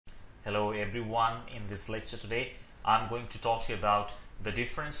Hello everyone, in this lecture today I'm going to talk to you about the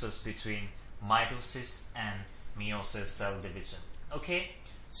differences between mitosis and meiosis cell division. Okay,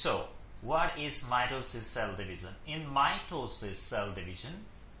 so what is mitosis cell division? In mitosis cell division,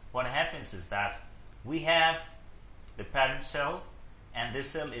 what happens is that we have the parent cell and this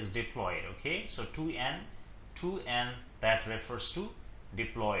cell is diploid. Okay, so 2n that refers to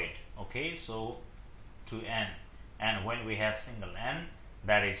diploid. Okay, so 2n, and when we have single n,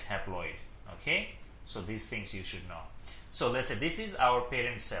 that is haploid. Okay, so these things you should know. So let's say this is our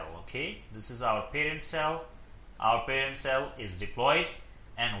parent cell. Okay, this is our parent cell. Our parent cell is diploid,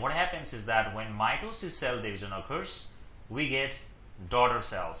 and what happens is that when mitosis cell division occurs, we get daughter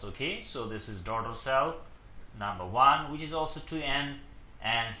cells. Okay, so this is daughter cell number 1, which is also 2n,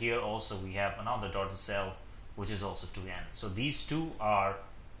 and here also we have another daughter cell which is also 2n. So these two are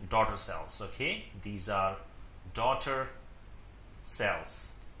daughter cells. Okay, these are daughter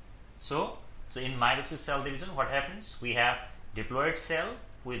cells. So in mitosis cell division, what happens? We have diploid cell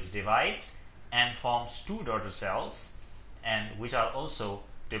which divides and forms two daughter cells, and which are also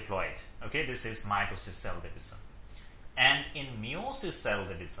diploid. Okay, this is mitosis cell division. And in meiosis cell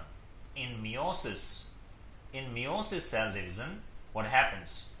division, in meiosis cell division, what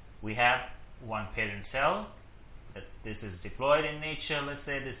happens? We have one parent cell. This is diploid in nature. Let's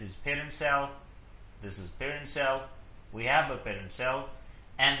say this is parent cell. This is parent cell. We have a parent cell,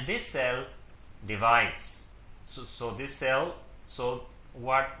 and this cell divides. So this cell, so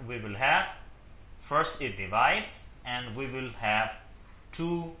what we will have? First it divides, and we will have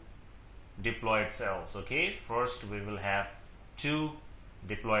two diploid cells. Okay, first we will have two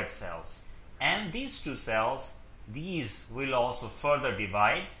diploid cells, and these two cells, these will also further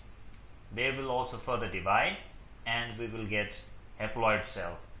divide. They will also further divide, and we will get haploid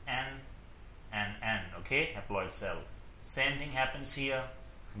cell n and n. Okay, haploid cell. Same thing happens here.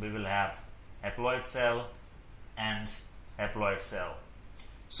 We will have haploid cell and haploid cell.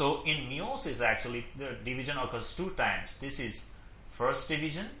 So in meiosis, actually the division occurs two times. This is first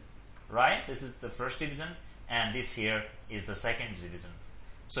division, right? This is the first division, and this here is the second division.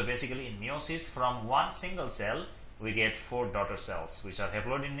 So basically in meiosis, from one single cell we get four daughter cells which are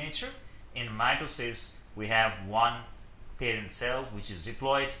haploid in nature. In mitosis, we have one parent cell which is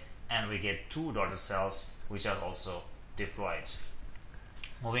diploid, and we get two daughter cells which are also diploid.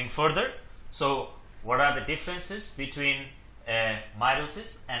 Moving further, so what are the differences between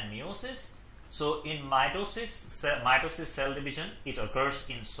mitosis and meiosis? So in mitosis cell division, it occurs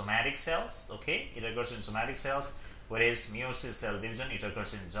in somatic cells. Okay, it occurs in somatic cells, whereas meiosis cell division, it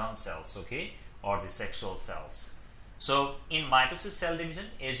occurs in germ cells. Okay, or the sexual cells. So in mitosis cell division,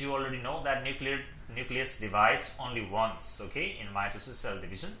 as you already know, that nucleus divides only once. Okay, in mitosis cell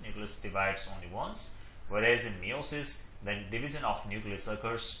division, nucleus divides only once, whereas in meiosis, the division of nucleus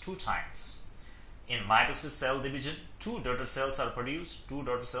occurs two times. In mitosis cell division, two daughter cells are produced, two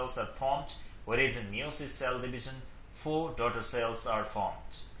daughter cells are formed, whereas in meiosis cell division, four daughter cells are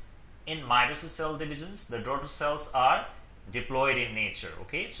formed. In mitosis cell divisions, the daughter cells are diploid in nature.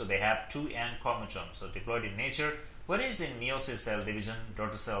 Okay, so they have 2n chromosomes, so diploid in nature. Whereas in meiosis cell division,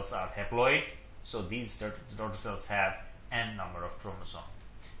 daughter cells are haploid, so these daughter cells have n number of chromosomes.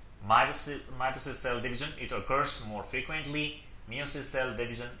 Mitosis cell division, it occurs more frequently. Meiosis cell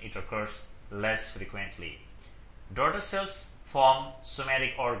division, it occurs less frequently. Daughter cells form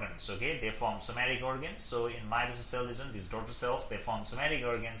somatic organs. Okay, they form somatic organs. So in mitosis cell division, these daughter cells, they form somatic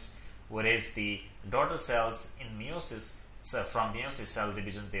organs, whereas the daughter cells in meiosis, from meiosis cell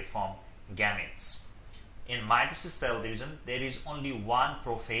division, they form gametes. In mitosis cell division, there is only one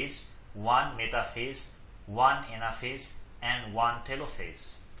prophase, one metaphase, one anaphase, and one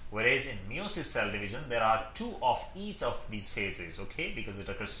telophase. Whereas in meiosis cell division, there are two of each of these phases. Okay, because it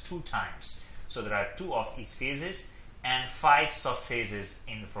occurs two times. So there are two of each phases and 5 subphases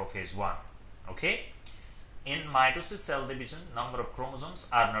in prophase 1. Okay. In mitosis cell division, number of chromosomes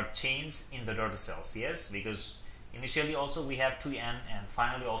are not changed in the daughter cells. Yes, because initially also we have 2n, and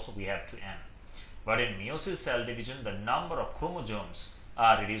finally also we have 2n. But in meiosis cell division, the number of chromosomes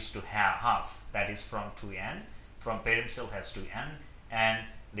are reduced to half. That is from 2n. From parent cell has 2n, and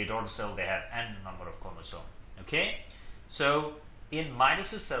the daughter cell, they have n number of chromosomes. Okay, so in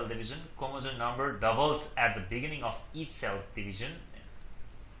mitosis cell division, chromosome number doubles at the beginning of each cell division.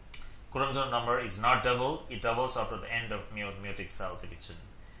 Chromosome number is not double, it doubles after the end of meiotic cell division.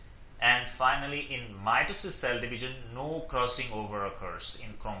 And finally, in mitosis cell division, no crossing over occurs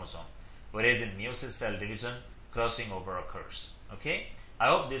in chromosome, whereas in meiosis cell division, crossing over occurs. Okay, I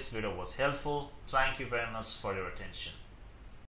hope this video was helpful. Thank you very much for your attention.